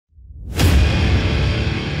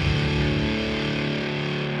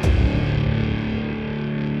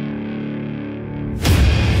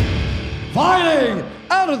Fighting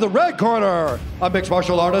out of the red corner, a mixed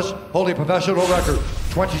martial artist holding professional record,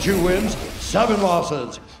 22 wins, 7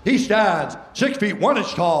 losses. He stands 6 feet 1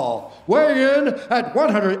 inch tall, weighing in at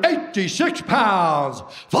 186 pounds.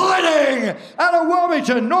 Fighting out of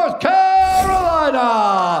Wilmington, North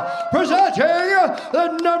Carolina, presenting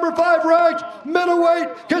the number 5 ranked middleweight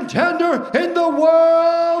contender in the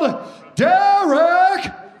world, Darren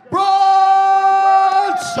Till.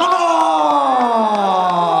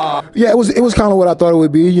 Yeah, it was kind of what I thought it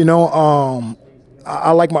would be, you know.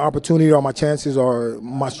 I like my opportunity or my chances or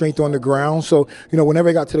my strength on the ground. So, you know, whenever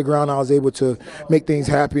I got to the ground, I was able to make things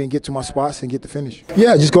happy and get to my spots and get the finish.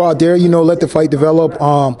 Yeah, just go out there, you know, let the fight develop.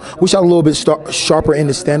 Wish I was a little bit sharper in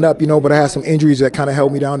the stand-up, you know, but I had some injuries that kind of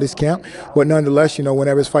held me down this camp. But nonetheless, you know,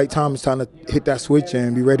 whenever it's fight time, it's time to hit that switch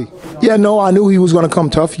and be ready. Yeah, no, I knew he was going to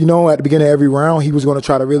come tough, you know, at the beginning of every round. He was going to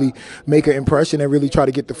try to really make an impression and really try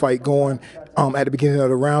to get the fight going at the beginning of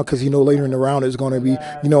the round, because, you know, later in the round it's going to be,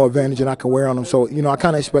 you know, advantage and I can wear on him. So, you know, I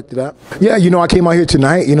kind of expected that. Yeah, you know, I came out here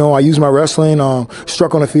tonight, you know, I used my wrestling,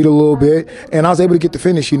 struck on the feet a little bit, and I was able to get the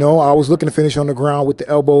finish, you know. I was looking to finish on the ground with the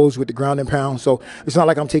elbows, with the ground and pound. So it's not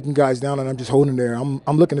like I'm taking guys down and I'm just holding there. I'm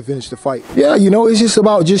looking to finish the fight. Yeah, you know, it's just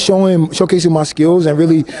about just showcasing my skills and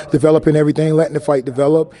really developing everything, letting the fight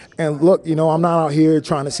develop. And look, you know, I'm not out here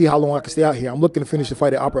trying to see how long I can stay out here. I'm looking to finish the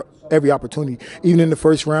fight at every opportunity. Even in the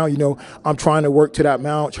first round, you know, I'm trying to work to that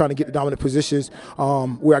mount, trying to get the dominant positions.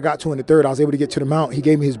 Where I got to in the third, I was able to get to the mount. He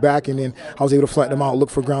gave me his back, and then I was able to flatten him out, look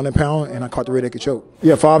for ground and pound, and I caught the rear naked choke.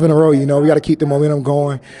 Yeah, 5 in a row, you know. We got to keep the momentum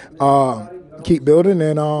going, keep building,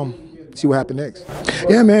 and see what happens next.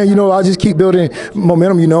 Yeah, man, you know, I just keep building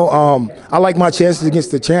momentum, you know. I like my chances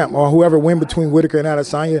against the champ or whoever win between Whitaker and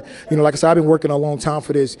Adesanya. You know, like I said, I've been working a long time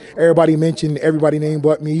for this. Everybody mentioned everybody named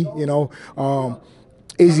but me, you know.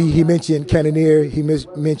 Izzy, he mentioned Cannonier, he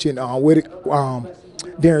mentioned Whitaker,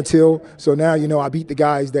 Darren Till. So now, you know, I beat the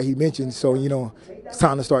guys that he mentioned. So, you know, it's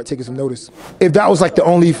time to start taking some notice. If that was like the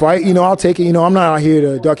only fight, you know, I'll take it. You know, I'm not out here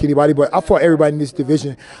to duck anybody, but I fought everybody in this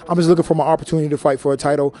division. I'm just looking for my opportunity to fight for a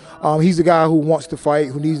title. He's the guy who wants to fight,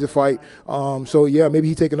 who needs to fight. So, yeah, maybe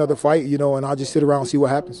he take another fight, you know, and I'll just sit around and see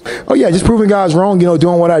what happens. Oh, yeah, just proving guys wrong, you know,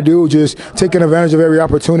 doing what I do, just taking advantage of every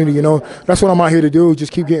opportunity, you know. That's what I'm out here to do,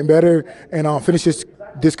 just keep getting better and finish this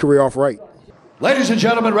career off right. Ladies and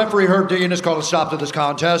gentlemen, referee Herb Dean has called a stop to this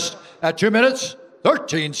contest at 2 minutes,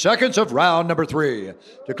 13 seconds of round number 3.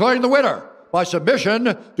 Declaring the winner by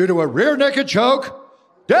submission due to a rear naked choke,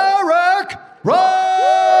 Darren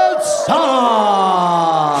Brunson!